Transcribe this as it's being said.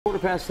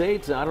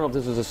8:15. I don't know if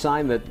this is a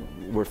sign that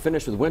we're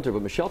finished with winter,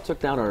 but Michelle took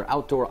down our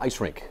outdoor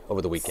ice rink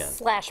over the weekend.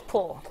 Slash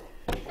pool.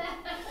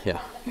 Yeah.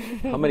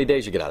 How many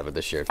days you get out of it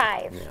this year?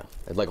 5. Yeah.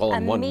 It's like all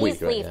in 1 week.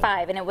 Measly Right?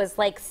 5, and it was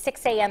like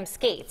 6 a.m.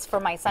 skates for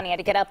my son. He had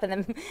to get up and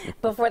then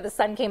before the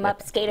sun came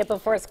up, skate it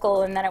before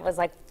school, and then it was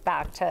like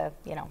back to,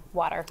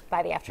 water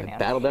by the afternoon.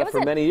 Battled that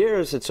for many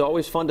years. It's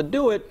always fun to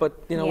do it,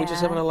 but we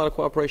just haven't had a lot of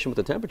cooperation with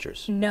the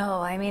temperatures. No,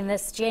 I mean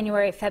this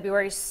January,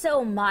 February is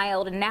so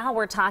mild, and now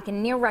we're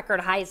talking near record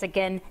highs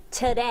again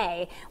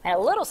today. We had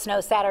a little snow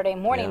Saturday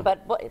morning,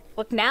 but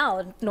look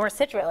now, North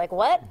Situate, like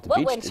what?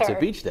 What winter? It's a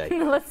beach day.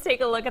 Let's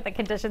take a look at the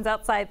conditions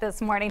outside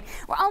this morning.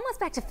 We're almost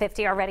back to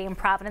 50 already in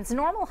Providence.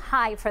 Normal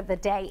high for the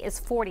day is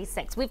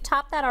 46. We've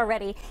topped that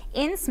already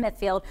in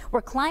Smithfield.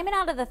 We're climbing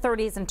out of the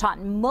 30s in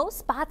Taunton. Most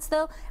spots,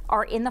 though,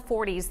 are in the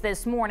 40s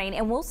this morning,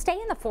 and we'll stay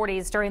in the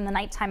 40s during the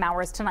nighttime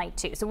hours tonight,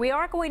 too. So we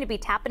are going to be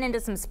tapping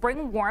into some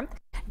spring warmth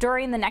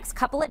during the next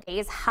couple of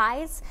days.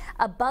 Highs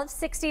above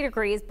 60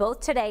 degrees both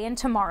today and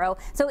tomorrow.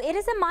 So it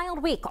is a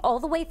mild week all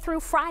the way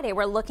through Friday.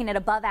 We're looking at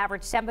above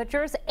average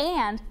temperatures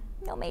and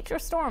no major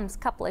storms.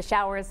 Couple of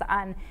showers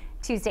on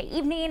Tuesday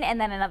evening, and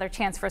then another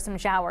chance for some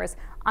showers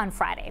on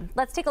Friday.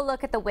 Let's take a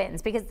look at the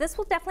winds, because this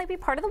will definitely be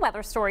part of the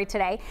weather story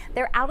today.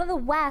 They're out of the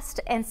west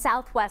and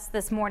southwest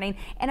this morning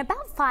and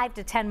about 5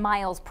 to 10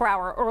 miles per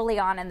hour early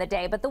on in the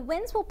day, but the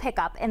winds will pick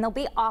up and they'll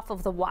be off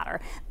of the water.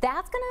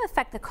 That's going to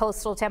affect the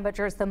coastal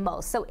temperatures the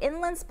most. So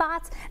inland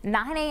spots,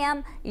 9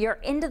 a.m., you're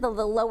into the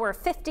lower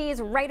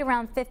 50s, right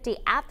around 50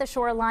 at the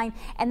shoreline.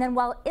 And then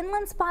while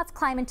inland spots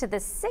climb into the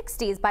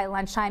 60s by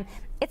lunchtime,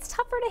 it's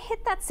tougher to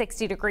hit that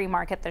 60-degree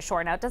mark at the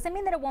shore. Now, it doesn't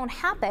mean that it won't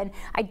happen.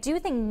 I do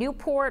think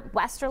Newport,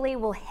 Westerly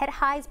will hit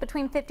highs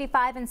between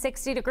 55 and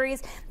 60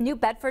 degrees. New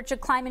Bedford should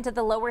climb into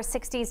the lower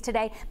 60s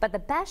today, but the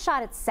best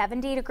shot at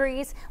 70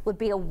 degrees would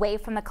be away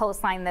from the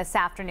coastline this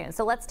afternoon.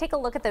 So let's take a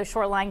look at those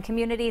shoreline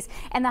communities.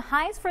 And the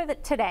highs for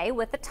today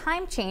with the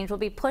time change will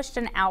be pushed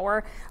an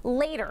hour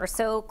later,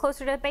 so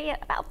closer to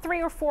about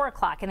 3 or 4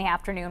 o'clock in the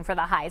afternoon for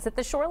the highs. At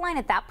the shoreline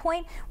at that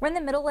point, we're in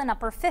the middle and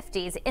upper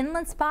 50s.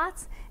 Inland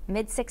spots,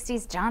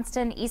 mid-60s,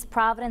 Johnston, East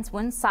Providence,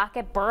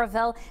 Woonsocket,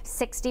 Burrillville,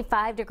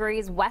 65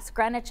 degrees, West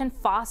Greenwich and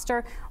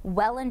Foster,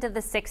 well into the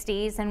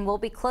 60s, and we'll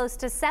be close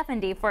to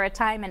 70 for a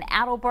time in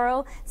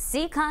Attleboro,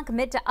 Seekonk,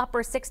 mid to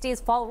upper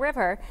 60s, Fall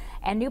River,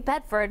 and New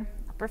Bedford,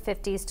 upper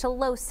 50s to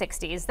low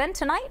 60s. Then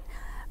tonight,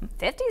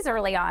 50s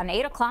early on,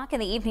 8 o'clock in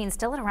the evening,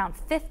 still at around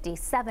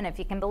 57, if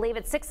you can believe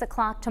it. 6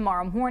 o'clock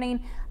tomorrow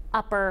morning,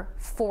 upper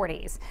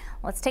 40s.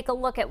 Let's take a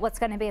look at what's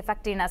going to be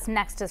affecting us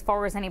next as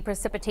far as any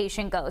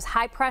precipitation goes.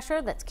 High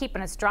pressure that's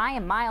keeping us dry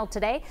and mild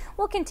today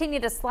will continue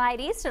to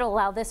slide east. It'll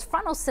allow this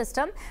frontal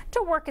system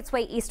to work its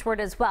way eastward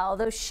as well.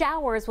 Those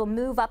showers will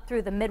move up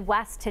through the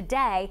Midwest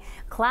today.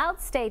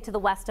 Clouds stay to the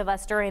west of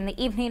us during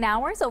the evening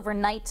hours.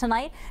 Overnight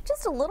tonight,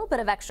 just a little bit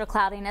of extra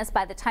cloudiness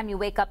by the time you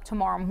wake up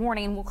tomorrow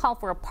morning. We'll call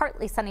for a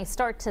partly sunny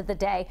start to the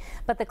day,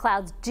 but the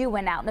clouds do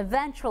win out, and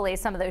eventually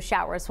some of those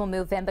showers will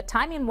move in. But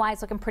timing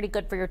wise, looking pretty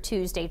good for your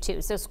Tuesday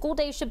too. So school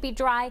day should be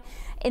dry.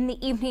 In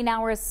the evening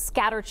hours,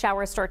 scattered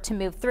showers start to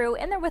move through,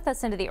 and they're with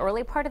us into the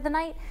early part of the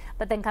night,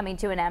 but then coming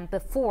to an end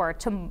before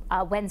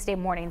Wednesday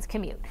morning's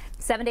commute.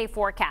 7-day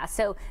forecast.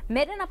 So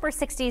mid and upper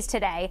 60s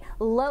today,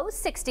 low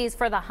 60s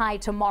for the high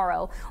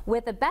tomorrow,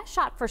 with the best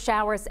shot for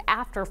showers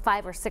after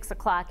 5 or 6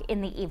 o'clock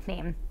in the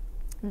evening.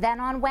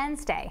 Then on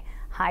Wednesday,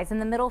 highs in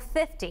the middle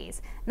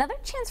 50s. Another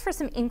chance for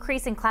some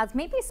increase in clouds,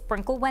 maybe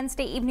sprinkle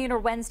Wednesday evening or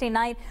Wednesday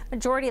night.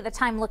 Majority of the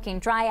time looking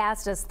dry,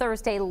 as does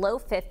Thursday, low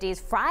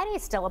 50s. Friday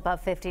still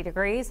above 50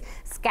 degrees.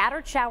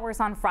 Scattered showers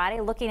on Friday,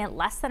 looking at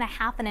less than a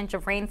 ½ an inch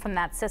of rain from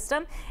that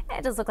system. And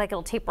it does look like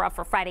it'll taper off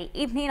for Friday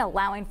evening,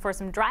 allowing for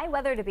some dry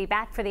weather to be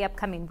back for the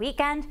upcoming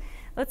weekend.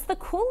 It's the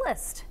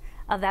coolest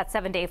of that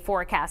 7-day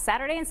forecast.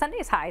 Saturday and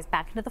Sunday's highs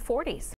back into the 40s.